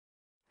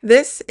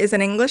This is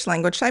an English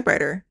language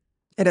typewriter.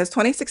 It has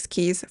 26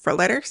 keys for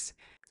letters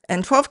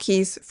and 12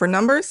 keys for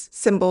numbers,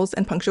 symbols,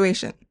 and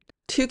punctuation,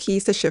 2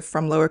 keys to shift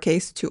from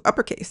lowercase to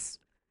uppercase.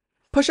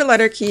 Push a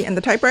letter key and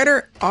the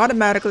typewriter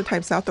automatically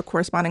types out the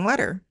corresponding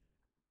letter.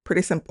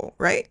 Pretty simple,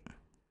 right?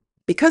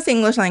 Because the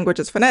English language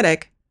is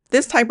phonetic,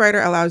 this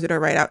typewriter allows you to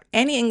write out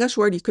any English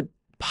word you could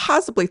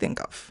possibly think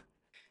of.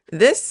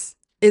 This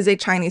is a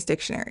Chinese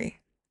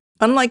dictionary.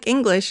 Unlike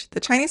English,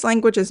 the Chinese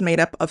language is made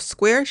up of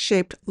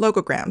square-shaped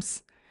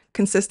logograms,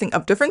 consisting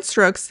of different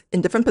strokes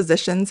in different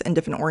positions and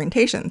different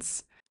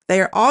orientations. They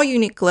are all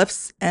unique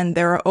glyphs, and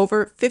there are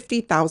over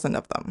 50,000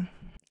 of them.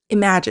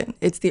 Imagine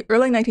it's the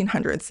early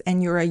 1900s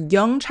and you're a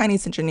young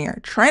Chinese engineer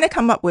trying to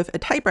come up with a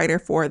typewriter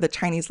for the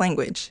Chinese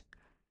language.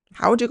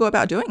 How would you go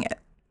about doing it?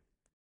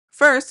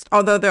 First,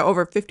 although there are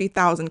over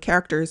 50,000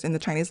 characters in the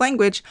Chinese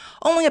language,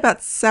 only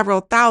about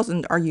several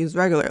thousand are used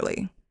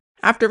regularly.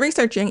 After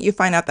researching, you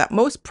find out that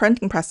most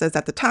printing presses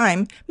at the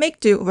time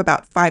make do with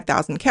about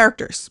 5,000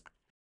 characters.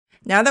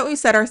 Now that we've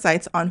set our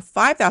sights on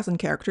 5,000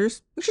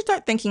 characters, we should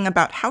start thinking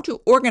about how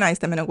to organize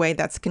them in a way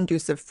that's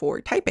conducive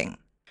for typing.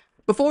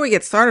 Before we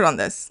get started on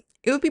this,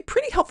 it would be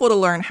pretty helpful to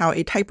learn how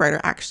a typewriter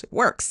actually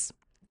works.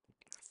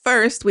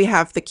 First, we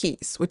have the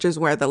keys, which is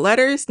where the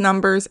letters,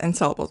 numbers, and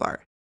syllables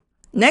are.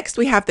 Next,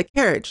 we have the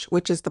carriage,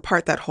 which is the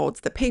part that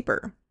holds the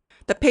paper.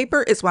 The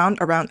paper is wound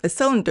around a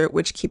cylinder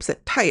which keeps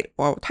it tight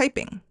while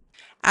typing.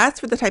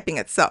 As for the typing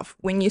itself,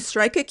 when you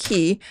strike a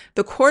key,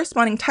 the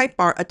corresponding type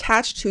bar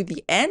attached to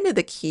the end of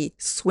the key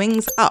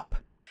swings up.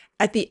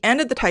 At the end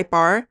of the type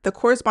bar, the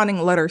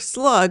corresponding letter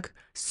slug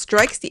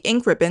strikes the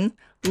ink ribbon,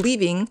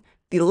 leaving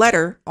the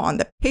letter on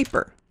the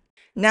paper.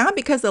 Now,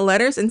 because the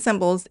letters and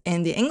symbols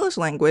in the English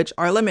language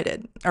are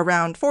limited,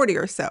 around 40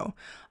 or so,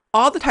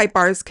 all the type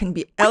bars can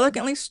be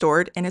elegantly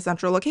stored in a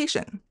central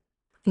location.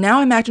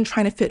 Now imagine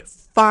trying to fit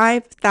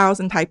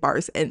 5,000 type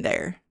bars in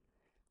there.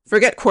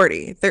 Forget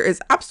QWERTY. There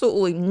is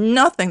absolutely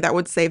nothing that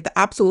would save the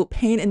absolute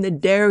pain in the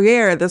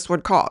derriere this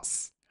would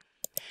cause.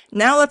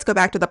 Now let's go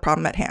back to the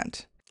problem at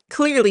hand.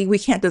 Clearly, we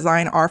can't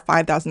design our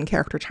 5,000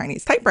 character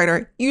Chinese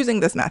typewriter using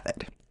this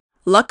method.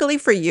 Luckily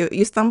for you,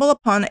 you stumble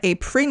upon a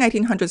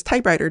pre-1900s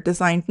typewriter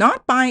designed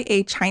not by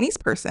a Chinese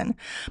person,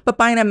 but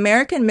by an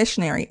American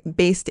missionary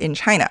based in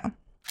China.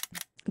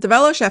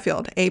 DeVello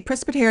Sheffield, a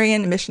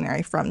Presbyterian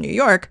missionary from New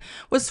York,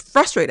 was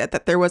frustrated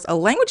that there was a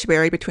language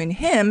barrier between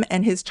him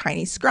and his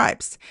Chinese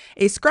scribes.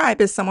 A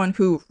scribe is someone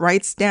who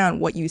writes down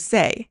what you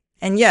say.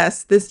 And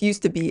yes, this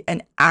used to be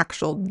an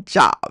actual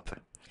job.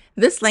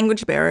 This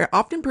language barrier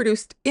often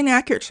produced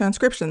inaccurate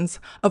transcriptions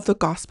of the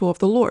Gospel of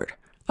the Lord,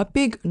 a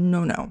big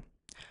no-no.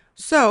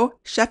 So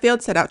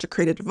Sheffield set out to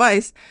create a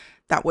device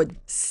that would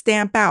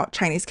stamp out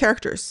Chinese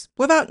characters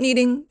without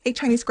needing a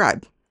Chinese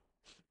scribe.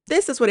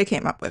 This is what he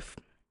came up with.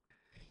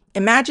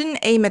 Imagine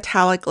a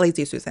metallic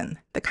Lazy Susan,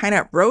 the kind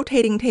of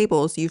rotating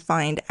tables you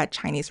find at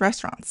Chinese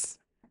restaurants.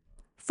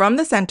 From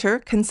the center,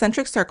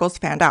 concentric circles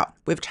fanned out,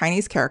 with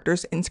Chinese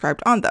characters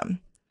inscribed on them.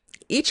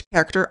 Each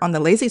character on the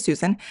Lazy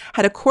Susan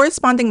had a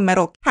corresponding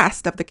metal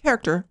cast of the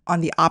character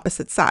on the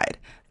opposite side,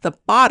 the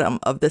bottom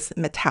of this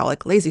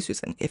metallic Lazy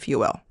Susan, if you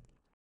will.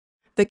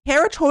 The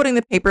carriage holding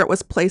the paper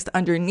was placed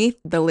underneath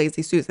the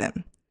Lazy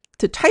Susan.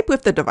 To type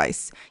with the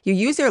device, you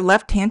use your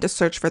left hand to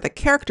search for the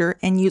character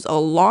and use a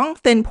long,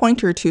 thin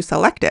pointer to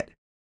select it.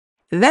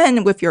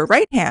 Then, with your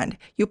right hand,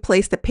 you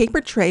place the paper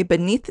tray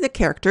beneath the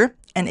character,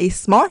 and a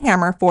small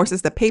hammer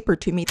forces the paper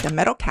to meet the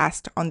metal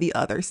cast on the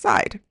other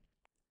side.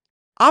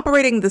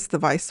 Operating this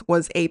device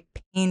was a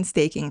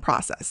painstaking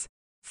process.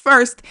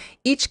 First,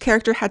 each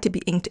character had to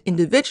be inked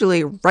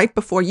individually right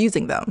before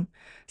using them.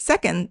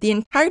 Second, the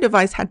entire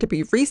device had to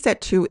be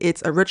reset to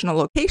its original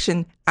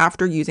location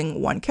after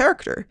using one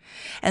character.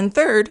 And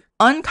third,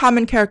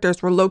 uncommon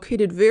characters were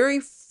located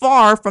very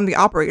far from the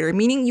operator,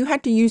 meaning you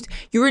had to use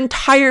your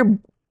entire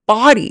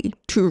body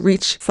to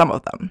reach some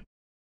of them.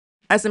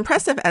 As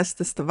impressive as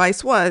this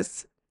device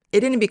was, it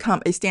didn't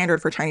become a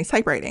standard for Chinese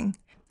typewriting.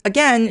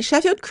 Again,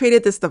 Sheffield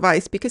created this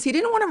device because he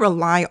didn't want to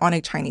rely on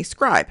a Chinese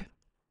scribe,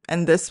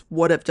 and this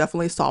would have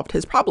definitely solved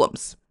his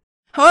problems.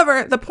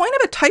 However, the point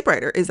of a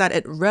typewriter is that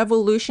it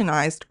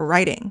revolutionized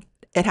writing.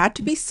 It had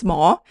to be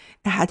small,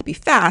 it had to be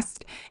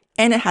fast,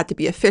 and it had to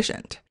be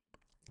efficient.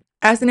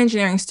 As an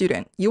engineering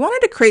student, you wanted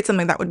to create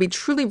something that would be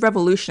truly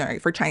revolutionary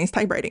for Chinese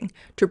typewriting,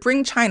 to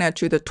bring China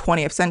to the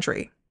 20th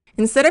century.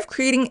 Instead of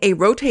creating a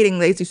rotating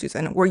Lazy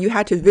Susan where you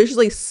had to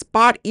visually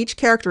spot each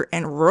character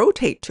and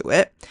rotate to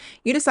it,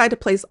 you decide to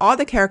place all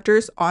the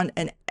characters on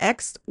an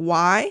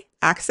X-Y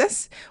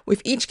axis,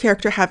 with each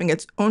character having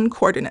its own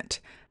coordinate.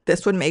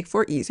 This would make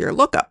for easier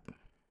lookup.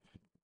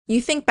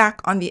 You think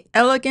back on the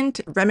elegant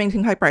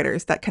Remington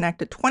typewriters that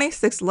connected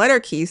 26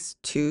 letter keys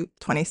to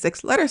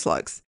 26 letter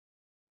slugs.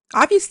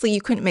 Obviously, you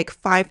couldn't make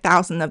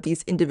 5,000 of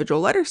these individual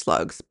letter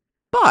slugs,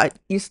 but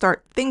you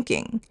start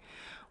thinking,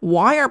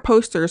 why are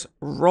posters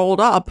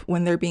rolled up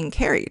when they're being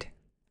carried?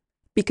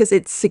 Because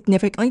it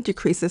significantly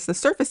decreases the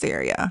surface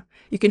area.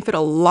 You can fit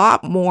a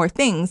lot more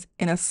things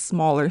in a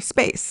smaller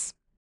space.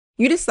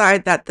 You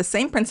decide that the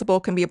same principle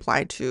can be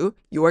applied to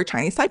your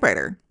Chinese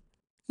typewriter.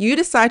 you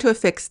decide to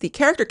affix the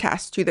character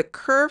cast to the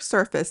curved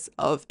surface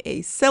of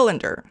a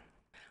cylinder.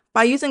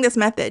 By using this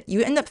method,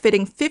 you end up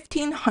fitting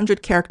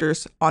 1,500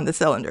 characters on the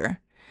cylinder.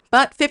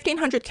 But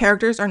 1,500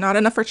 characters are not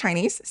enough for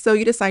Chinese, so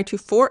you decide to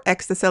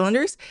 4x the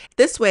cylinders.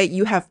 This way,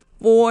 you have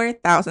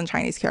 4,000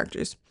 Chinese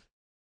characters.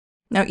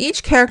 Now,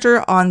 each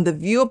character on the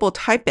viewable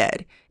type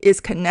bed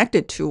is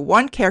connected to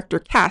one character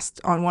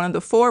cast on one of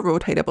the 4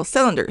 rotatable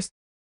cylinders.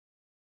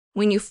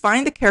 When you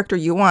find the character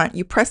you want,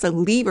 you press a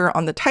lever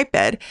on the type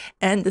bed,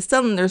 and the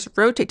cylinders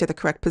rotate to the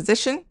correct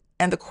position,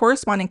 and the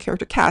corresponding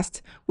character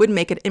cast would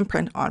make an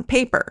imprint on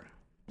paper.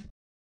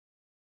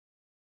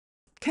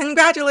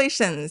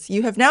 Congratulations!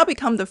 You have now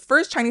become the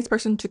first Chinese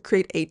person to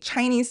create a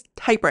Chinese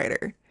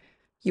typewriter.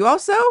 You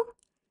also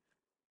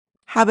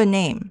have a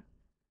name.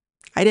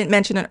 I didn't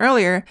mention it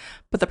earlier,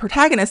 but the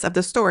protagonist of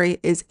the story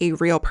is a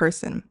real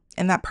person,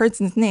 and that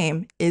person's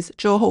name is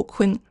Zhou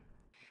Houkun.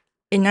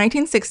 In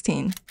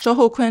 1916, Zhou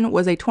Houkun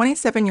was a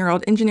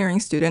 27-year-old engineering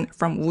student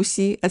from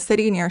Wuxi, a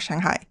city near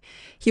Shanghai.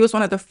 He was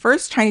one of the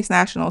first Chinese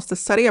nationals to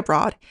study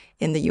abroad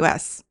in the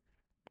US.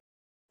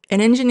 An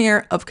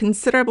engineer of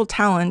considerable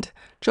talent,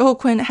 Zhou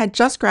Houkun had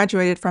just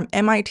graduated from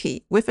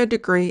MIT with a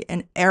degree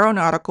in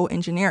aeronautical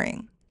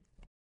engineering.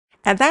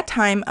 At that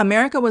time,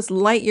 America was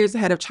light years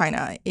ahead of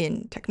China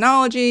in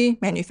technology,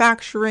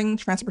 manufacturing,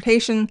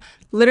 transportation,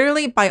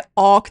 literally by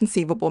all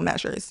conceivable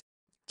measures.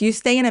 Do you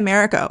stay in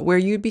America, where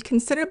you'd be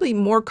considerably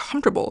more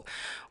comfortable,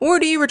 or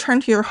do you return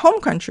to your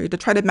home country to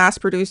try to mass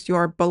produce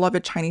your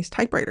beloved Chinese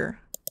typewriter?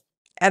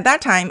 At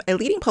that time, a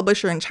leading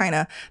publisher in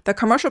China, the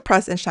Commercial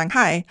Press in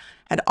Shanghai,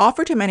 had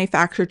offered to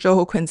manufacture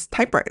Zhou Houkun's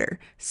typewriter,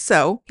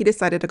 so he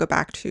decided to go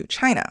back to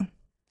China.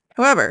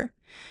 However,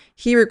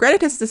 he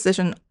regretted his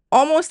decision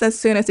almost as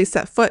soon as he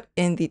set foot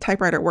in the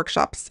typewriter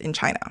workshops in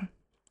China.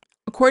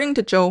 According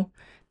to Zhou,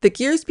 the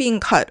gears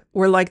being cut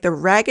were like the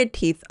ragged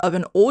teeth of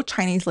an old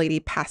Chinese lady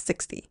past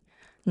 60,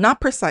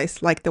 not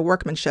precise like the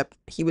workmanship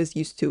he was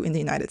used to in the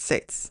United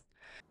States.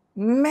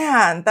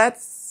 Man,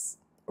 that's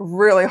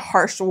really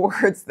harsh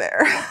words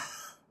there.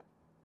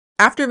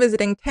 After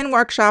visiting 10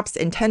 workshops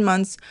in 10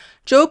 months,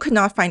 Zhou could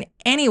not find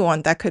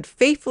anyone that could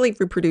faithfully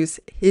reproduce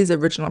his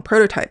original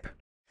prototype.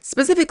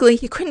 Specifically,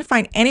 he couldn't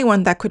find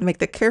anyone that could make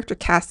the character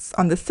casts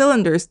on the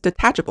cylinders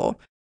detachable.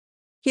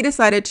 He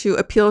decided to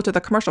appeal to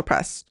the commercial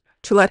press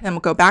to let him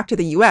go back to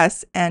the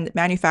US and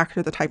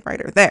manufacture the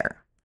typewriter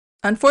there.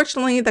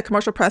 Unfortunately, the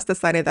commercial press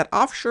decided that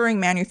offshoring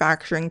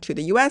manufacturing to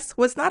the US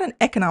was not an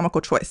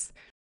economical choice.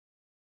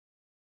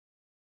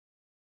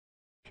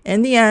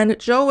 In the end,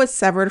 Zhou was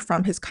severed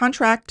from his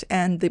contract,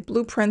 and the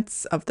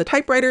blueprints of the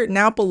typewriter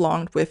now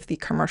belonged with the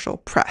commercial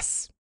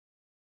press.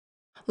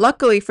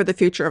 Luckily for the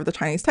future of the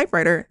Chinese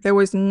typewriter, there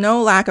was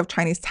no lack of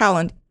Chinese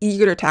talent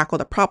eager to tackle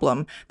the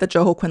problem that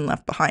Zhou Houkun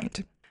left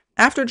behind.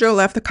 After Zhou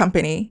left the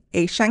company,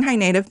 a Shanghai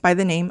native by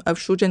the name of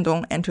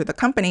Zhendong entered the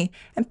company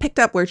and picked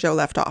up where Zhou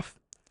left off.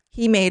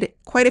 He made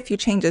quite a few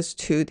changes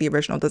to the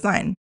original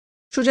design.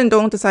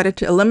 Zhendong decided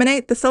to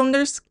eliminate the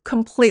cylinders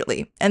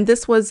completely, and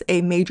this was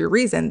a major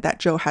reason that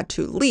Zhou had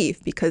to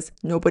leave because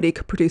nobody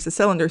could produce the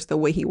cylinders the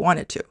way he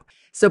wanted to.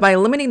 So by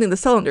eliminating the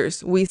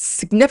cylinders, we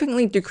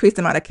significantly decreased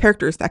the amount of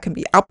characters that can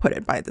be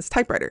outputted by this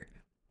typewriter.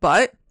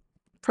 But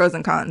pros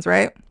and cons,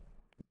 right?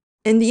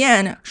 In the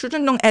end,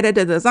 Zhendong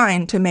edited the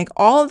design to make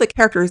all of the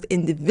characters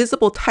in the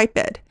visible type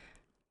bed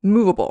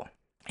movable.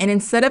 And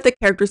instead of the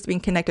characters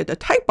being connected to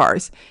type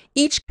bars,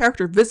 each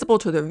character visible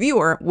to the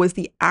viewer was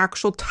the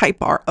actual type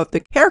bar of the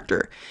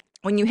character.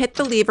 When you hit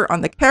the lever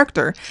on the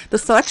character, the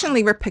selection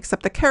lever picks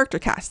up the character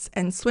cast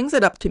and swings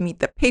it up to meet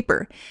the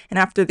paper. And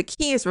after the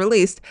key is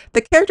released,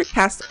 the character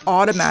cast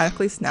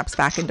automatically snaps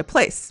back into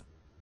place.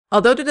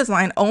 Although the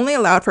design only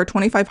allowed for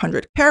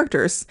 2,500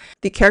 characters,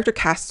 the character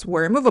casts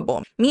were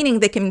removable, meaning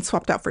they can be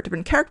swapped out for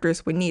different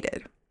characters when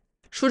needed.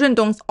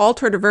 Zhendong's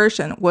altered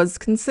version was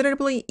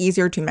considerably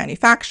easier to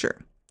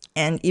manufacture.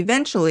 And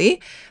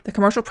eventually, the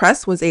commercial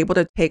press was able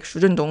to take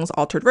Zhendong's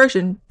altered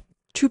version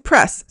to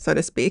press, so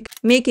to speak,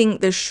 making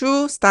the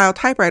Zhou-style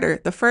typewriter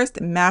the first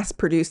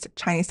mass-produced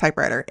Chinese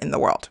typewriter in the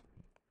world.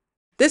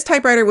 This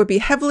typewriter would be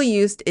heavily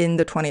used in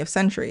the 20th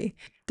century.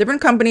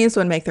 Different companies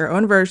would make their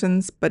own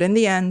versions, but in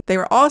the end, they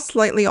were all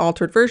slightly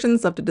altered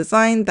versions of the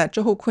design that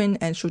Zhou Houkun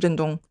and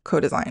Zhendong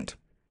co-designed.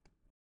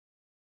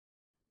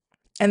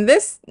 And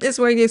this is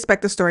where you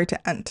expect the story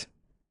to end.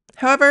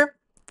 However,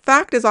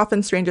 fact is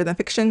often stranger than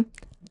fiction,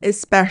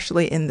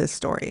 especially in this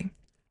story.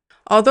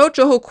 Although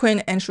Zhou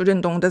Houkun and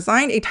Zhendong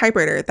designed a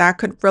typewriter that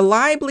could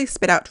reliably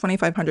spit out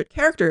 2,500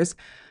 characters,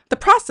 the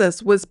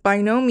process was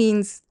by no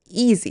means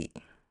easy.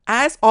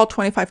 As all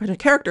 2,500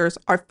 characters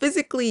are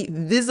physically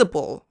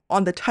visible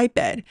on the type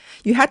bed,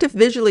 you had to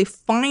visually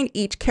find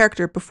each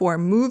character before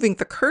moving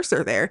the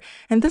cursor there,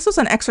 and this was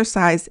an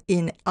exercise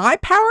in eye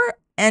power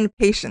and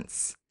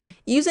patience.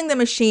 Using the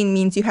machine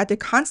means you had to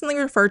constantly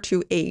refer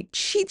to a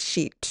cheat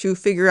sheet to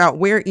figure out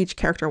where each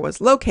character was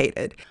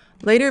located.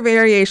 Later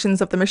variations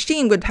of the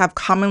machine would have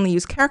commonly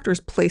used characters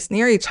placed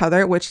near each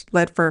other, which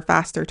led for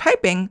faster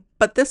typing,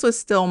 but this was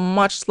still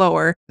much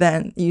slower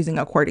than using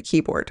a QWERTY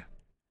keyboard.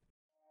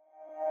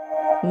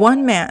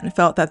 One man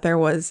felt that there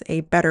was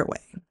a better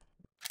way.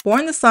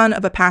 Born the son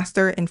of a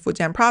pastor in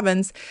Fujian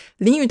province,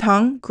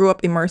 Yutang grew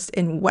up immersed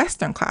in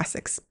Western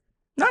classics,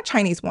 not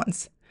Chinese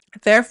ones.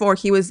 Therefore,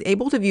 he was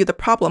able to view the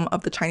problem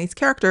of the Chinese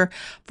character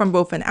from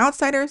both an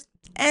outsider's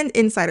and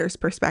insider's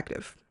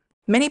perspective.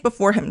 Many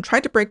before him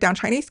tried to break down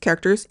Chinese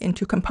characters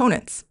into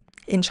components.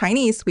 In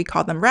Chinese, we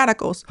call them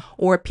radicals,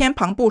 or 偏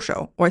旁部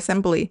首, or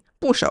simply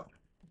部首.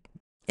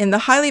 In the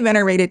highly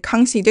venerated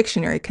Kangxi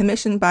Dictionary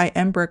commissioned by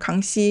Emperor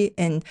Kangxi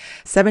in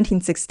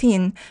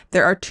 1716,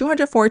 there are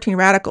 214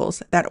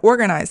 radicals that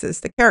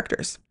organizes the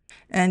characters,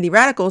 and the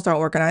radicals are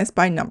organized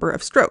by number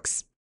of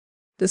strokes.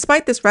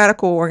 Despite this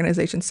radical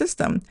organization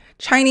system,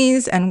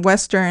 Chinese and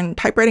Western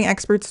typewriting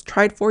experts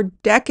tried for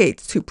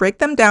decades to break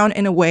them down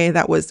in a way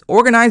that was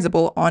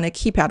organizable on a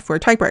keypad for a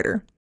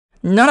typewriter.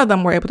 None of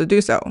them were able to do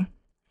so.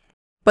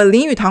 But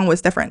Lin Yutang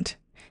was different.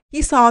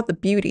 He saw the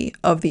beauty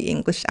of the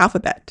English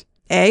alphabet.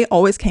 A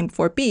always came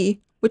before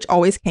B, which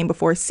always came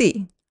before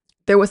C.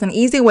 There was an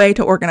easy way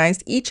to organize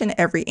each and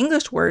every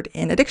English word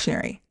in a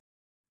dictionary.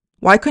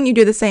 Why couldn't you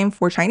do the same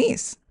for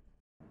Chinese?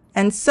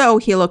 And so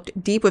he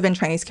looked deep within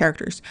Chinese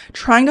characters,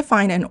 trying to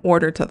find an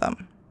order to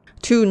them.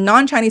 To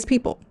non-Chinese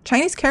people,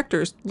 Chinese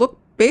characters look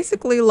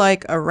basically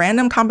like a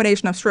random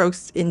combination of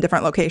strokes in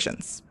different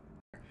locations.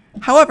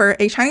 However,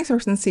 a Chinese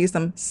person sees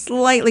them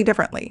slightly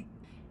differently.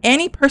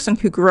 Any person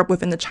who grew up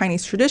within the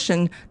Chinese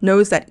tradition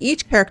knows that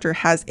each character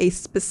has a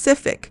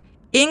specific,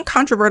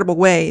 incontrovertible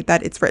way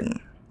that it's written.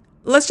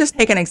 Let's just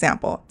take an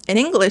example. In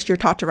English, you're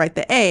taught to write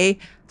the A,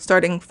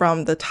 starting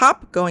from the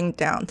top, going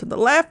down to the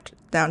left,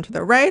 down to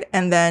the right,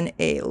 and then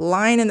a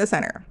line in the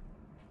center.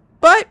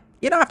 But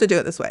you don't have to do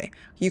it this way.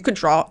 You could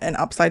draw an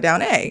upside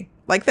down A,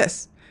 like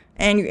this.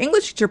 And your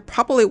English teacher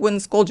probably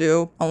wouldn't scold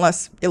you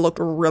unless it looked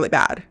really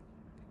bad.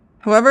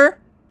 However,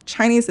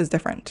 Chinese is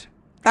different.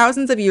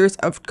 Thousands of years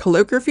of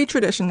calligraphy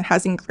tradition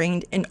has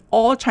ingrained in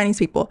all Chinese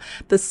people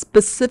the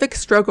specific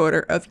stroke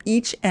order of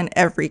each and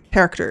every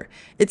character.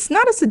 It's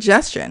not a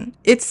suggestion,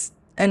 it's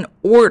an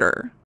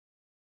order.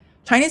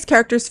 Chinese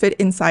characters fit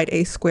inside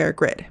a square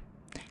grid.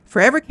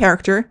 For every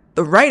character,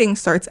 the writing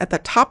starts at the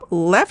top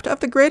left of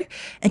the grid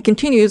and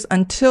continues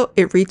until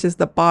it reaches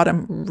the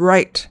bottom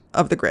right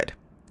of the grid.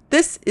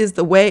 This is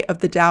the way of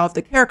the Tao of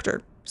the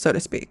character, so to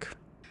speak.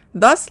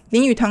 Thus,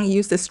 Lin Yutang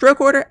used this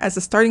stroke order as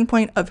the starting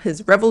point of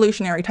his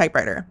revolutionary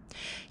typewriter.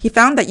 He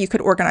found that you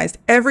could organize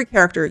every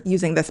character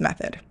using this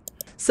method.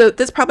 So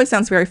this probably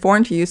sounds very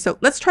foreign to you, so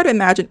let's try to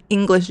imagine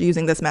English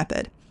using this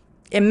method.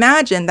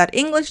 Imagine that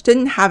English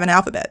didn't have an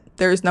alphabet.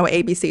 There is no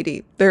A, B, C,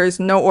 D. There is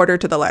no order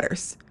to the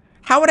letters.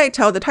 How would I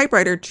tell the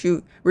typewriter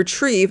to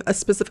retrieve a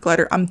specific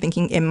letter I'm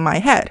thinking in my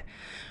head?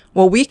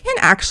 Well, we can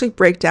actually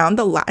break down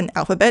the Latin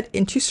alphabet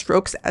into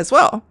strokes as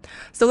well.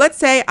 So let's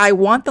say I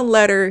want the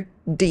letter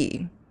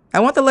D. I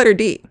want the letter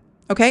D.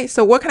 Okay,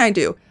 so what can I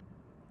do?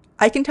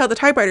 I can tell the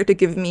typewriter to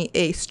give me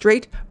a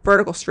straight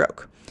vertical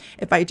stroke.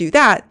 If I do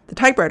that, the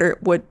typewriter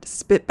would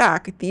spit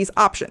back these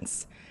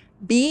options.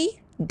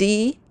 B,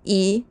 D,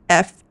 E,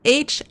 F,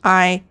 H,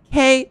 I,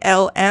 K,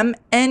 L, M,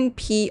 N,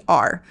 P,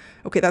 R.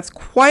 Okay, that's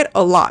quite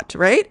a lot,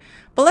 right?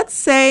 But let's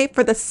say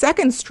for the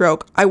second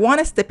stroke, I want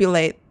to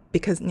stipulate,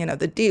 because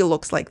the D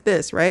looks like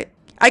this, right?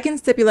 I can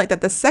stipulate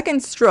that the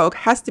second stroke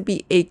has to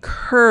be a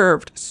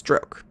curved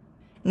stroke.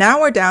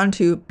 Now we're down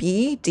to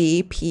B,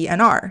 D, P,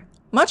 and R.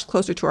 Much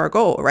closer to our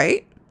goal,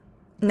 right?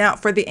 Now,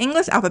 for the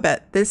English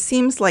alphabet, this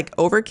seems like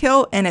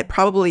overkill, and it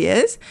probably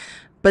is,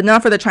 but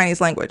not for the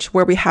Chinese language,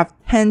 where we have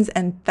tens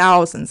and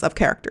thousands of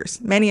characters,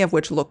 many of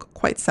which look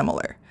quite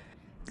similar.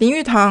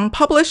 Lin Yutang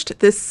published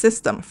this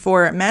system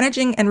for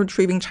managing and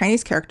retrieving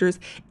Chinese characters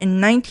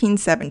in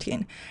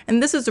 1917,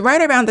 and this is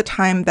right around the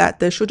time that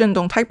the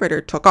Zhendong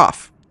typewriter took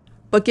off.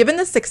 But given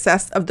the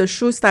success of the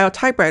Zhou-style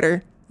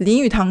typewriter,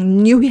 Lin Yutang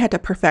knew he had to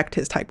perfect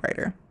his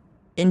typewriter.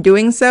 In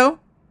doing so,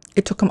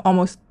 it took him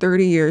almost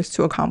 30 years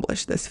to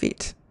accomplish this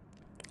feat.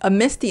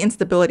 Amidst the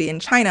instability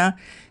in China,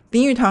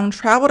 Lin Yutang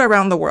traveled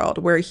around the world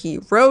where he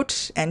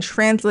wrote and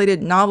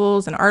translated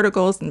novels and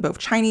articles in both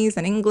Chinese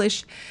and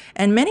English,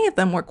 and many of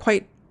them were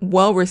quite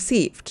well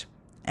received.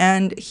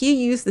 And he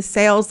used the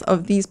sales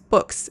of these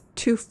books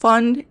to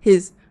fund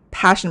his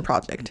passion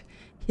project,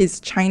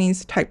 his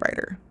Chinese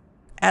typewriter.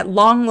 At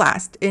long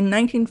last, in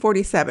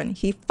 1947,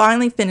 he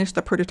finally finished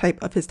the prototype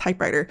of his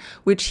typewriter,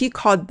 which he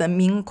called the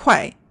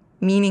Mingkwai,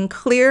 meaning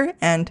clear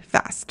and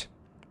fast.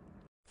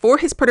 For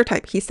his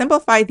prototype, he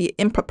simplified the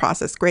input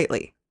process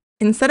greatly.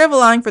 Instead of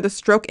allowing for the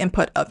stroke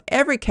input of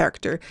every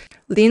character,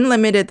 Lin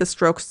limited the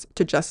strokes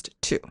to just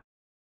 2.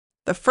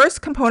 The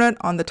first component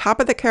on the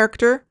top of the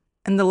character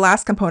and the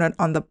last component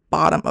on the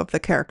bottom of the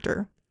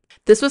character.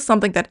 This was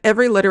something that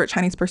every literate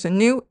Chinese person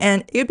knew,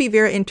 and it would be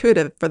very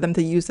intuitive for them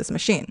to use this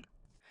machine.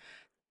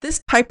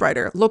 This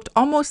typewriter looked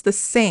almost the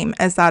same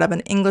as that of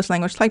an English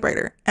language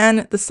typewriter,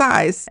 and the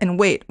size and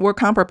weight were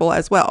comparable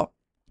as well.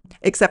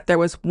 Except there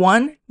was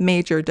one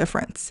major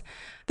difference.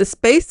 The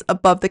space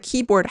above the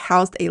keyboard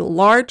housed a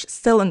large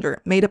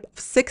cylinder made up of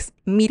 6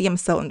 medium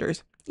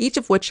cylinders, each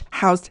of which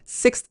housed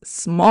 6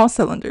 small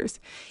cylinders.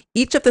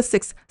 Each of the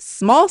 6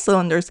 small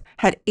cylinders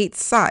had 8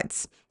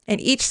 sides,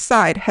 and each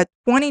side had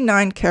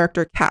 29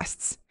 character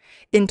casts.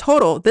 In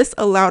total, this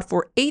allowed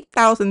for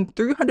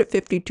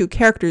 8,352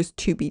 characters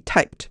to be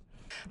typed.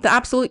 The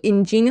absolute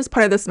ingenious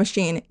part of this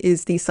machine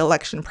is the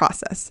selection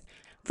process.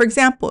 For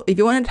example, if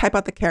you want to type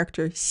out the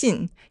character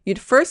xin, you'd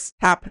first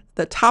tap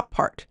the top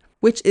part,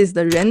 which is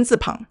the 人字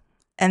旁,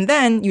 and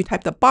then you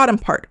type the bottom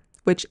part,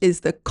 which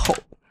is the 口.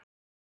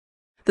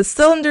 The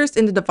cylinders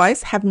in the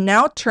device have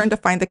now turned to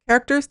find the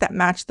characters that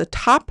match the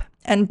top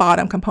and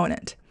bottom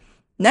component.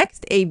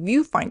 Next, a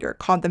viewfinder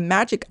called the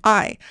Magic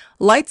Eye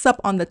lights up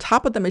on the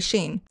top of the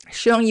machine,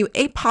 showing you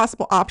 8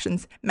 possible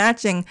options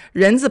matching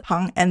人字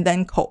旁 and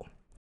then 口.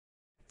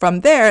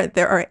 From there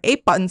are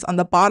 8 buttons on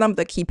the bottom of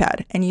the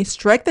keypad, and you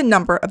strike the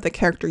number of the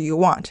character you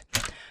want.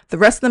 The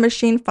rest of the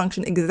machine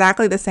functions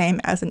exactly the same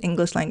as an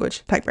English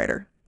language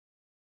typewriter.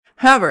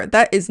 However,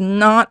 that is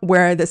not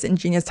where this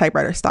ingenious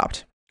typewriter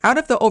stopped. Out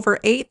of the over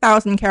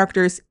 8,000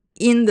 characters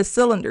in the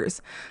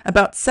cylinders,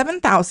 about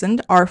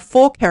 7,000 are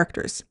full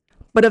characters.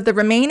 But of the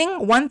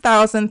remaining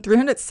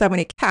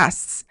 1,370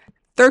 casts,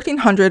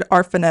 1,300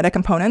 are phonetic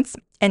components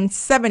and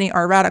 70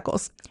 are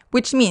radicals,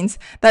 which means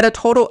that a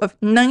total of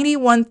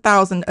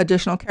 91,000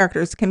 additional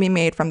characters can be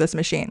made from this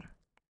machine.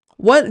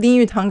 What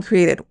Yutang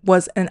created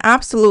was an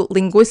absolute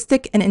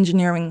linguistic and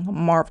engineering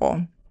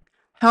marvel.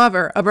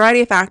 However, a variety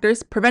of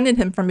factors prevented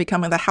him from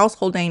becoming the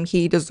household name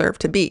he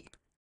deserved to be.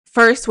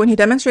 First, when he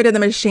demonstrated the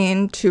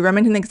machine to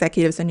Remington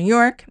executives in New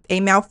York, a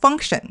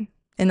malfunction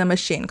in the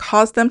machine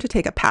caused them to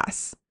take a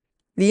pass.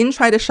 Lin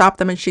tried to shop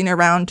the machine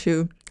around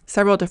to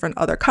several different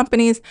other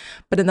companies,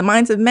 but in the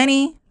minds of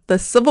many, the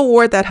civil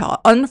war that had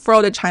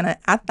unfurled in China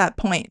at that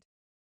point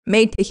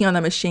made taking on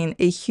the machine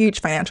a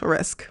huge financial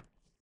risk.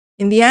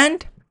 In the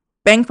end,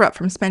 bankrupt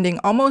from spending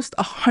almost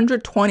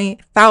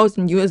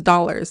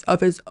 $120,000 of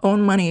his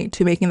own money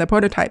to making the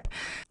prototype,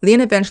 Lin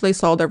eventually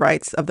sold the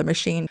rights of the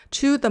machine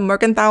to the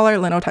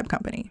Mergenthaler Linotype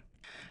Company.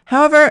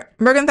 However,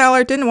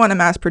 Mergenthaler didn't want to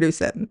mass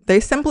produce it.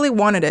 They simply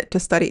wanted it to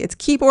study its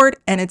keyboard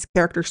and its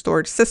character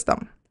storage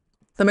system.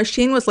 The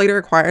machine was later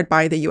acquired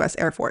by the US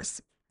Air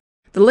Force.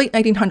 The late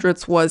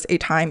 1900s was a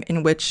time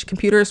in which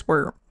computers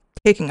were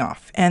taking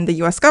off, and the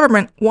US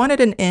government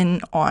wanted an in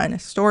on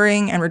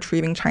storing and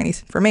retrieving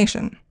Chinese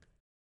information.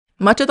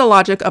 Much of the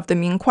logic of the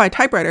Mingkwai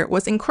typewriter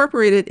was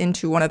incorporated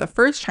into one of the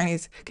first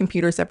Chinese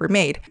computers ever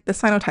made, the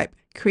Sinotype,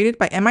 created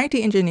by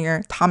MIT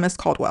engineer Thomas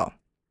Caldwell.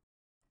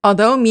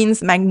 Although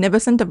Min's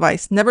magnificent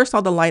device never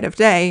saw the light of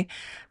day,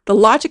 the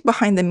logic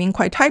behind the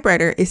Mingkwai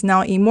typewriter is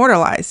now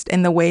immortalized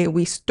in the way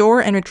we store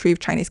and retrieve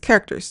Chinese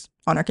characters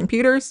on our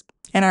computers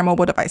and our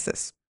mobile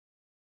devices.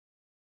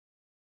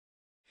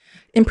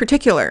 In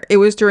particular, it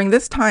was during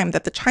this time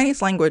that the Chinese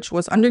language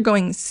was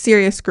undergoing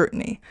serious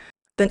scrutiny.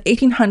 The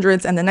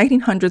 1800s and the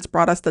 1900s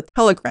brought us the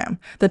telegram,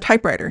 the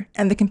typewriter,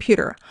 and the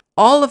computer,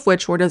 all of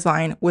which were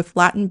designed with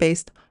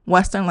Latin-based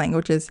Western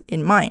languages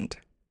in mind.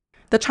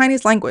 The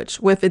Chinese language,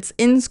 with its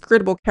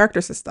inscrutable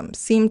character system,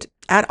 seemed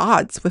at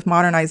odds with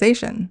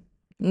modernization.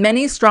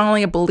 Many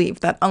strongly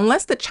believed that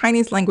unless the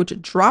Chinese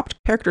language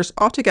dropped characters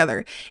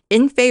altogether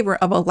in favor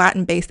of a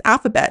Latin-based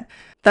alphabet,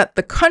 that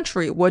the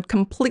country would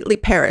completely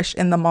perish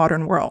in the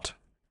modern world.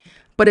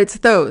 But it's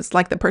those,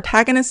 like the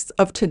protagonists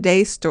of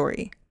today's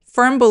story,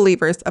 firm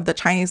believers of the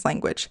Chinese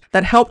language,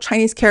 that help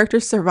Chinese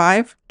characters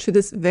survive to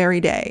this very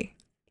day.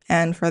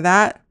 And for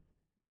that,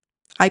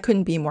 I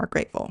couldn't be more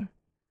grateful.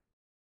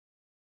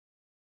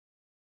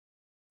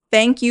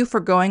 Thank you for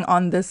going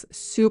on this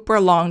super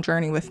long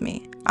journey with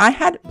me. I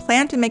had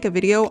planned to make a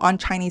video on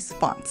Chinese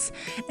fonts,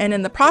 and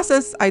in the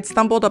process, I'd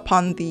stumbled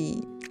upon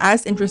the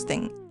as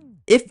interesting,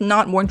 if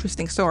not more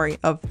interesting story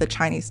of the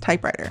Chinese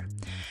typewriter.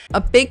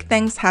 A big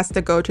thanks has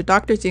to go to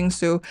Dr. Jing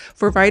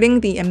for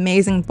writing the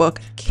amazing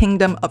book,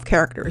 Kingdom of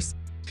Characters.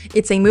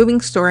 It's a moving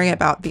story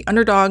about the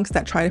underdogs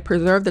that try to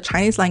preserve the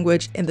Chinese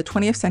language in the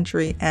 20th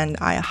century, and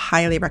I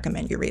highly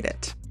recommend you read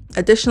it.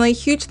 Additionally,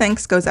 huge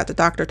thanks goes out to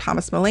Dr.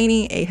 Thomas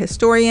Mullaney, a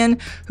historian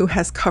who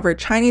has covered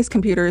Chinese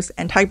computers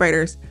and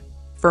typewriters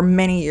for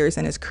many years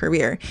in his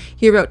career.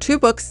 He wrote 2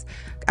 books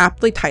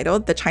aptly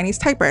titled The Chinese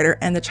Typewriter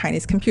and The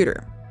Chinese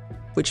Computer,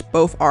 which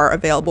both are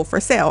available for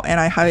sale, and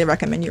I highly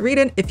recommend you read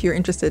it if you're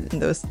interested in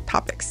those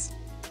topics.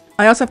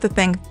 I also have to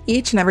thank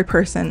each and every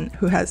person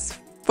who has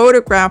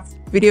photographed,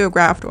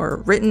 videographed,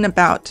 or written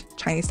about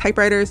Chinese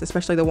typewriters,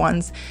 especially the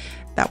ones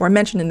that were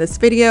mentioned in this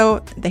video.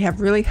 They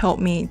have really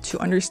helped me to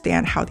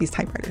understand how these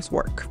typewriters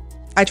work.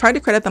 I tried to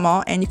credit them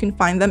all, and you can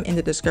find them in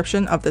the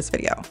description of this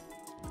video.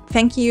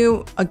 Thank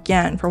you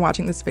again for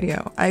watching this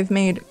video. I've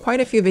made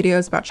quite a few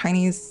videos about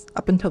Chinese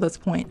up until this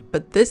point,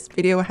 but this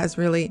video has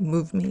really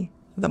moved me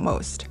the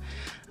most.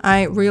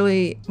 I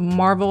really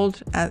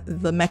marveled at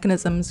the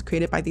mechanisms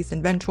created by these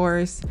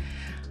inventors,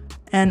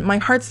 and my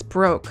heart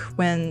broke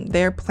when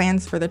their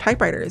plans for the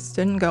typewriters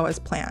didn't go as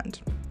planned.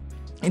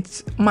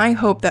 It's my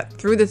hope that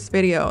through this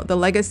video, the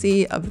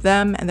legacy of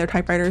them and their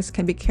typewriters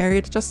can be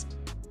carried just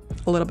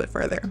a little bit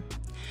further.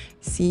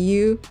 See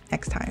you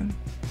next time.